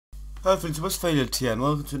Hi friends, it was Failure here and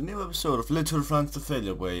welcome to a new episode of Le Tour de France the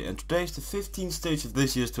Failure Way, and today is the 15th stage of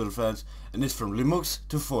this year's Tour de France and it's from Limoux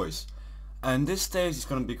to Foix. And this stage is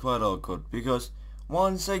gonna be quite awkward because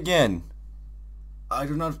once again I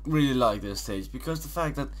do not really like this stage because the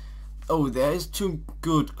fact that there is two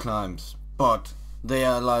good climbs, but they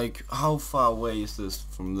are like, how far away is this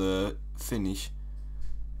from the finish?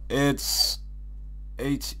 It's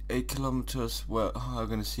 8 kilometers. Well, I'm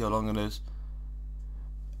gonna see how long it is.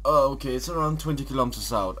 Oh, okay, it's around 20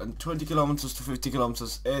 kilometers out, and 20 kilometers to 50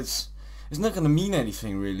 kilometers, it's not gonna mean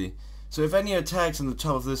anything really. So if any attacks on the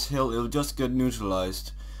top of this hill, it'll just get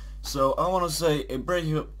neutralized. So I wanna say a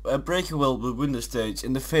breaker will win the stage,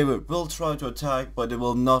 and the favorite will try to attack, but it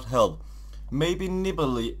will not help. Maybe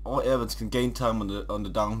Nibali or Evans can gain time on the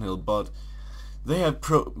downhill, but they have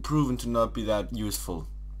proven to not be that useful.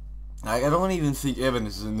 I don't even think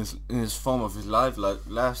Evans is in his form of his life like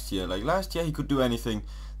last year. Like last year he could do anything.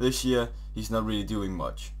 This year he's not really doing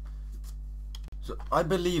much. So I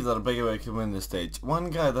believe that a breakaway can win this stage. One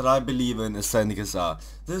guy that I believe in is Sandy Cazar.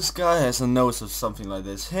 This guy has a nose of something like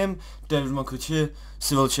this. Him, David Moncoutier,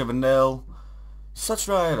 Cyril Chavanel, such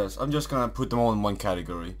riders. I'm just gonna put them all in one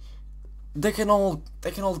category. They can all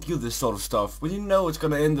do this sort of stuff. When you know it's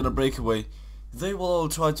gonna end in a breakaway, they will all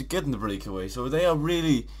try to get in the breakaway. So they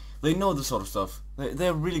know this sort of stuff.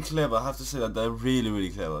 They're really clever. I have to say that they're really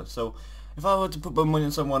clever. So if I were to put my money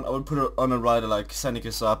on someone, I would put it on a rider like Sandy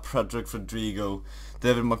Cazar, Patrick Rodrigo,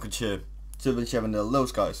 David Moncoutier, Sylvain Chavanel,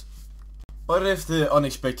 those guys. But if the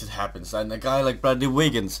unexpected happens and a guy like Bradley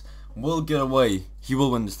Wiggins will get away, he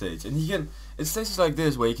will win the stage. And he can, it's stages like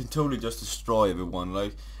this where he can totally just destroy everyone.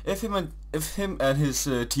 Like if him and his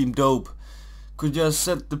team Dope could just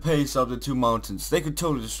set the pace up the two mountains, they could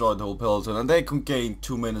totally destroy the whole peloton, and they could gain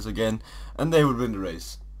 2 minutes again, and they would win the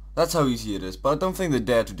race. That's how easy it is, but I don't think they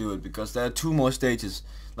dare to do it because there are two more stages.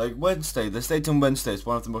 Like Wednesday, the stage on Wednesday is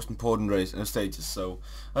one of the most important race stages, so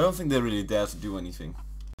I don't think they really dare to do anything.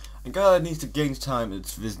 A guy that needs to gain time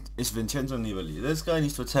is Vincenzo Nibali. This guy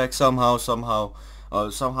needs to attack somehow,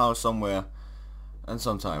 somewhere, and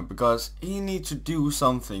sometime, because he needs to do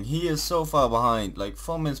something. He is so far behind, like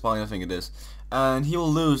 4 minutes behind I think it is, and he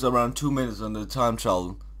will lose around 2 minutes on the time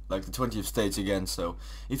trial, like the 20th stage again. So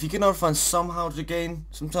if he cannot find somehow to gain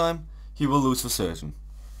some time, he will lose for certain.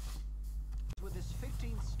 With this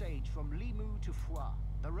 15th stage from Limoux to Foix,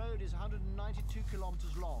 the road is 192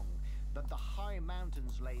 kilometers long, but the High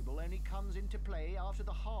Mountains label only comes into play after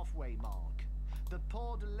the halfway mark. The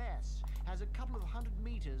Port de l'Est has a couple of 100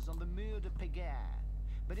 meters on the Mur de Péguerre,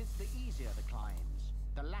 but it's the easier the climbs.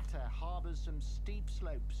 The latter harbors some steep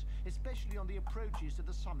slopes, especially on the approaches to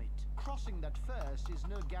the summit. Crossing that first is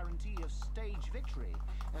no guarantee of stage victory,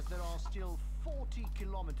 as there are still 40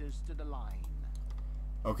 kilometers to the line.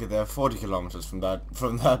 Okay, there are 40 kilometers from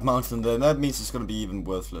that mountain there, and that means it's gonna be even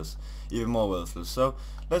more worthless. So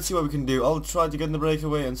let's see what we can do. I'll try to get in the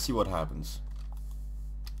breakaway and see what happens.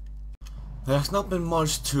 There's not been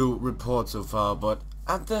much to report so far, but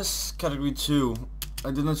at this category 2, I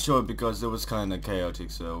did not show it because it was kinda chaotic,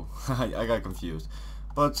 so I got confused.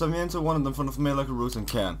 But Sarmiento won in front of Mela, Caruso and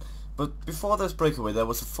Can. But before this breakaway there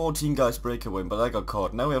was a 14 guys breakaway, but I got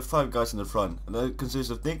caught. Now we have 5 guys in the front, and that consists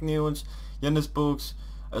of Nick Newens, Yannis Books,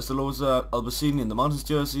 Estolosa, Albacini in the Mountains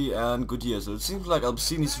jersey, and Goodyear. So it seems like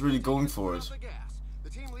Albacini's really going for it.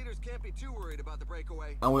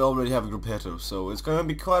 And we already have a Gruppetto, so it's gonna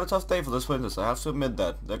be quite a tough day for the sprinters, I have to admit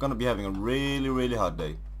that. They're gonna be having a really hard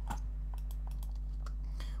day.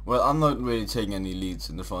 Well, I'm not really taking any leads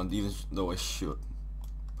in the front, even though I should.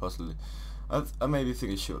 Possibly. I maybe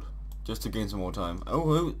think I should, just to gain some more time.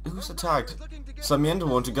 Oh, who's attacked? Sarmiento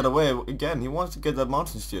wants to get away again. He wants to get that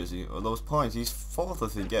Mountains jersey, or those points. He's 4th, I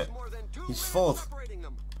think, yeah. He's 4th.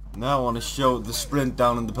 Now I want to show the sprint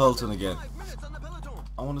down in the peloton again.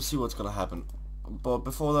 I want to see what's gonna happen. But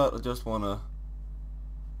before that, I just wanna...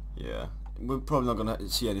 Yeah, we're probably not gonna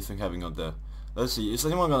see anything happening up there. Let's see, is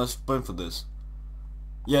anyone gonna sprint for this?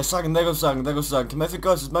 Yeah, Sagan, there goes Sagan. Can Matthew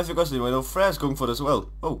Goss anyway? No, Freya's going for this as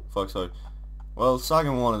well. Oh, fuck, sorry. Well,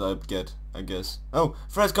 Sagan won it, I guess. Oh,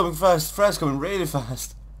 Freya's coming fast. Freya's coming really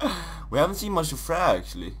fast. We haven't seen much of Freya,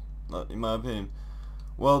 actually, not in my opinion.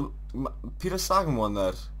 Well, Peter Sagan won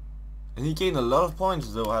that. And he gained a lot of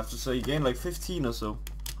points, though, I have to say. He gained like 15 or so.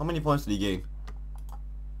 How many points did he gain?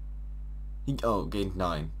 He gained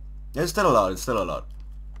 9. Yeah, it's still a lot,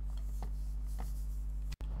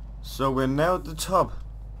 So we're now at the top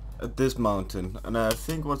at this mountain, and I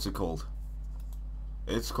think, what's it called?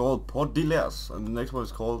 It's called Port de l'Est, and the next one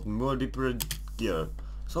is called Mur de Péguerre.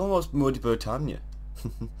 It's almost Mur de Bretagne.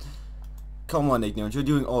 Come on, Nick Newens, you're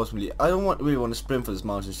doing awesomely. I don't really want to sprint for this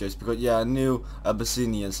mountain stage because yeah, I knew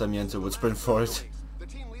Albacini and Sarmiento would sprint for it.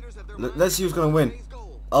 Let's see who's gonna win.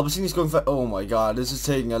 Albacini's going for. Oh my god, this is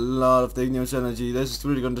taking a lot of Nick Newens' energy. This is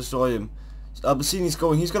really gonna destroy him. Albacini's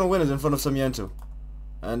going. He's gonna win it in front of Sarmiento.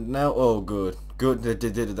 And now, oh good, they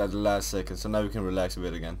did it at the last second. So now we can relax a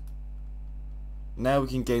bit again. Now we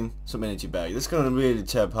can gain some energy back. This is gonna really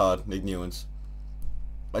tap hard, Nick Newens.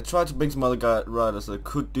 I tried to bring some other riders that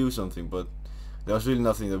could do something, but there was really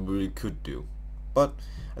nothing that we really could do. But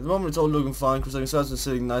at the moment it's all looking fine. Chris Sargent is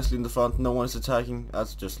sitting nicely in the front. No one is attacking.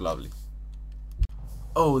 That's just lovely.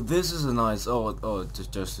 Oh, this is a nice. Oh, it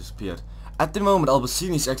just disappeared. At the moment,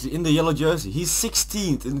 Albacini is actually in the yellow jersey. He's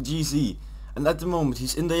 16th in the GC, and at the moment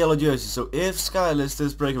he's in the yellow jersey. So if Sky lets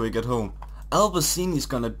this breakaway get home, Albacini is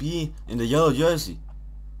gonna be in the yellow jersey.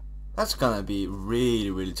 That's gonna be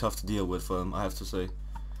really tough to deal with for him, I have to say.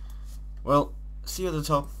 Well, see you at the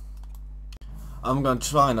top. I'm gonna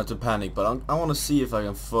try not to panic, but I want to see if I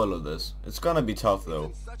can follow this. It's gonna be tough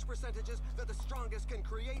though.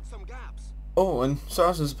 Oh, and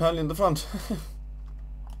Sargent is apparently in the front.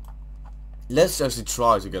 Let's actually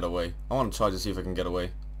try to get away. I want to try to see if I can get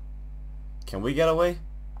away. Can we get away?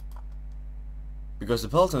 Because the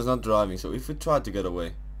Peloton is not driving, so if we tried to get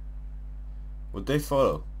away, would they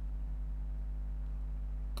follow?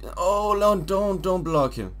 Oh no, don't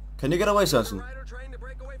block him. Can you get away, Sargent?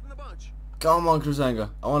 Come on, Krusenga.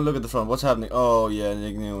 I want to look at the front. What's happening? Oh yeah,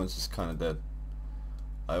 Nick Newens is kind of dead.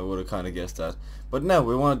 I would have kind of guessed that. But now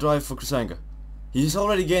we want to drive for Krusenga. He's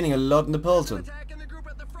already gaining a lot in the Peloton.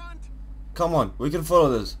 Come on, we can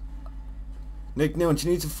follow this. Nick Newens, you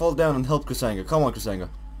need to fall down and help Krusenga. Come on, Krusenga.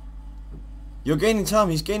 You're gaining time.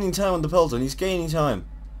 He's gaining time on the Peloton. He's gaining time.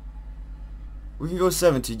 We can go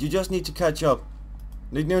 70. You just need to catch up.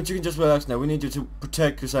 Nick Newens, you can just relax now. We need you to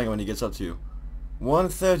protect Krusenga when he gets up to you.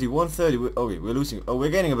 130. Okay, we're losing. Oh,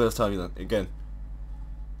 we're gaining a bit of time then, again.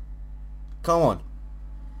 Come on.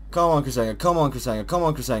 Come on, Krusenga. Come on, Krusenga. Come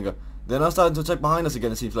on, Krusenga. They're now starting to attack behind us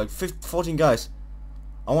again, it seems like. 14 guys.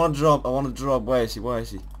 I want to drop. Where is he?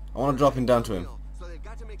 I want to drop him down to him.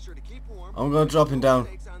 I'm going to drop him down.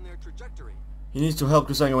 He needs to help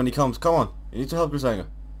Krusenga when he comes. Come on. You need to help Krusenga.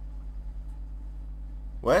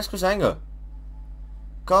 Where's Krusenga?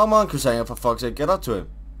 Come on, Krusenga, for fuck's sake. Get up to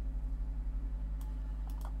him.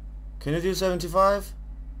 Can you do 75?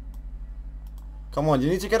 Come on, you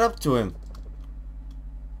need to get up to him.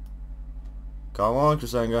 Come on,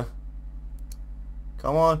 Krusenga.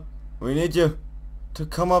 Come on. We need you to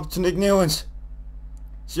come up to Nick Newens.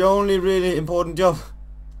 It's your only really important job.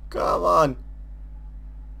 Come on.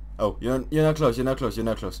 Oh, you're not close. You're not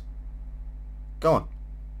close. Come on.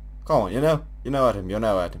 Come on. You're now at him.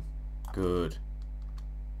 Good.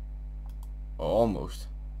 Almost.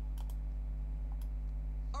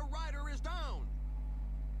 A rider is down.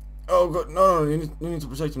 Oh god, no, you need to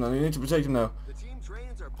protect him now. The team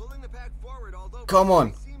trains are pulling the pack forward, although come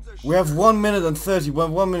on. We have 1 minute and 30.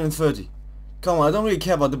 1 minute and 30. Come on, I don't really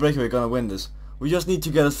care about the breakaway gonna win this. We just need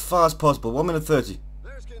to get as far as possible. 1 minute 30.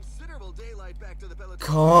 There's considerable daylight back to the Peloton.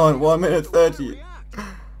 Come on, 1 minute 30.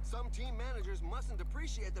 Some team managers mustn't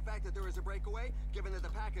appreciate the fact that there is a breakaway, given that the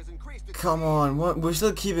pack has increased. Come on, we're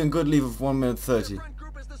still keeping a good lead of 1 minute 30. The front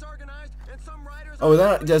group is disorganized, and some riders oh,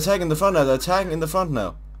 they're attacking the front now. They're attacking in the front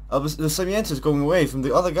now. The Sarmiento is going away from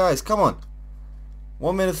the other guys. Come on.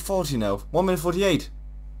 1 minute 40 now. 1 minute 48.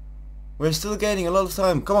 We're still gaining a lot of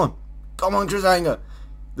time. Come on. Come on, Krusenga.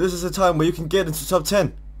 This is a time where you can get into top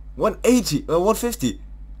 10. 180 or 150.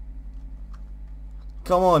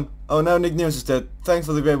 Come on. Oh, now Nick Newens is dead. Thanks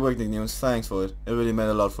for the great work, Nick Newens. Thanks for it. It really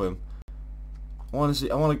meant a lot for him. I want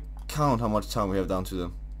to count how much time we have down to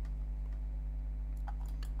them.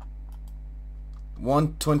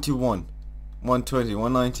 121. 120,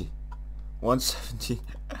 190, 170.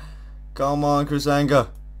 Come on, Krusenga.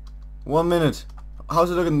 1 minute.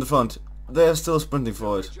 How's it looking in the front? They are still sprinting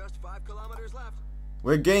for it. just 5 kilometers left.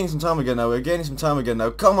 We're gaining some time again now.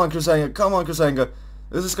 Come on, Krusenga.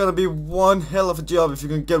 This is gonna be one hell of a job if you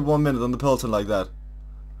can get 1 minute on the Peloton like that.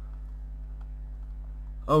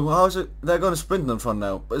 Oh, how is it? They're gonna sprint in front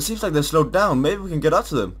now. But it seems like they're slowed down. Maybe we can get up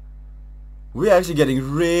to them. We're actually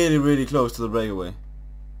getting really close to the breakaway.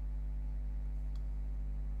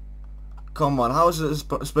 Come on, how is this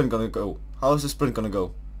sprint gonna go?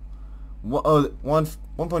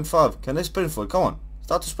 1.5. Can they sprint for it? Come on,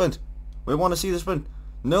 start to sprint. We want to see the sprint.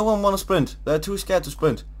 No one want to sprint. They're too scared to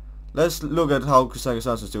sprint. Let's look at how Krusenga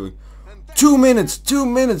Sargent is doing. 2 minutes. 2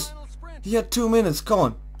 minutes. He had 2 minutes. Come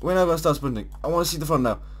on, we're not gonna start sprinting. I want to see the front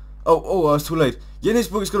now. Oh, I was too late. Jonas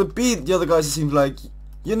Bus is gonna beat the other guys. It seems like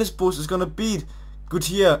Jonas Bus is gonna beat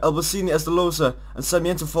Gutierrez, Albacini, Estolosa, and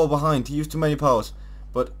Sarmiento fall behind. He used too many powers.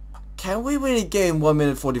 But can we really gain 1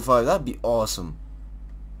 minute 45? That'd be awesome.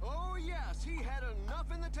 Oh yes, he had enough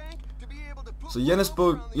in the tank to be able to put So Jonas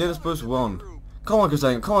won. Come on,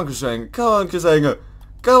 Kazenga. Come on, Kazenga. Come on, Kazenga.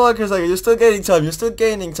 Come on, Kazenga. You're still gaining time. You're still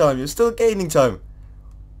gaining time. You're still gaining time.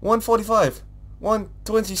 145.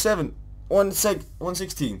 127.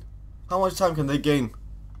 116. How much time can they gain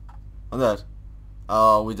on that?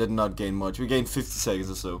 Oh, we did not gain much. We gained 50 seconds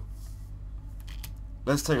or so.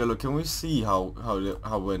 Let's take a look. Can we see how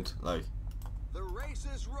it went? Like, The race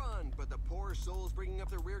is run, but the poor souls bringing up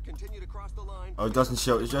the rear continue to cross the line. oh, it doesn't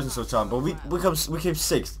show. It doesn't show time. But we came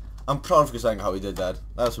sixth. I'm proud of Kazenga how he did that.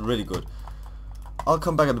 That's really good. I'll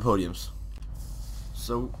come back at the podiums.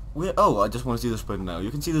 So I just want to see the sprint now.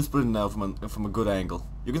 You can see the sprint now from a good angle.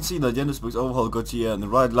 You can see that Jendisburg's overhaul Gauthier in the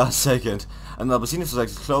right last second, and Albacini was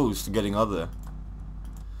actually close to getting up there.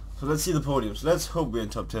 So let's see the podiums. Let's hope we're in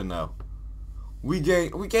top 10 now. We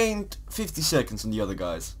gained 50 seconds on the other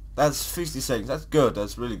guys. That's 50 seconds. That's good.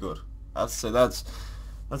 That's really good. I'd say that's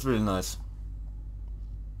really nice.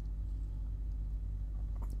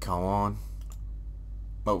 Come on.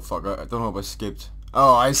 Oh fuck, I don't know if I skipped.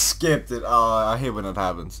 Oh, I skipped it. Oh, I hate when that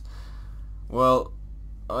happens. Well,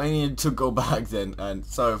 I needed to go back then, and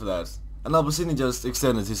sorry for that. And Albacini just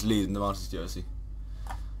extended his lead in the Mountains jersey.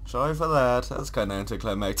 Sorry for that. That's kind of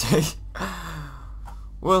anticlimactic.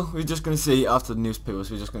 Well, we're just gonna see after the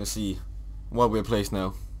newspapers. We're just gonna see what we're placed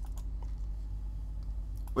now.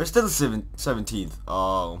 We're still 17th.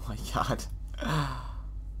 Oh my god.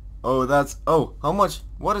 Oh, that's... Oh, how much...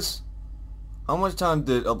 What is... How much time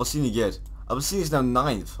did Albacini get? Albacini's now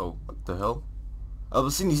 9th. Oh, what the hell?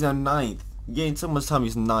 Albacini's now 9th. He gained so much time,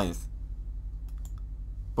 he's 9th.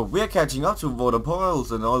 But we're catching up to Wout van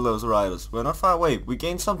Aert and all those riders. We're not far away. We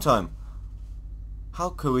gained some time. How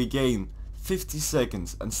could we gain 50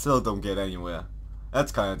 seconds and still don't get anywhere?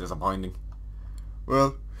 That's kind of disappointing.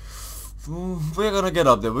 Well... we're gonna get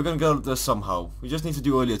up there. We're gonna get up there somehow. We just need to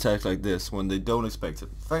do early attacks like this when they don't expect it.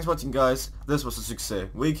 Thanks for watching, guys. This was a success.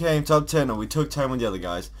 We came top 10 and we took time on the other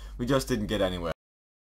guys. We just didn't get anywhere.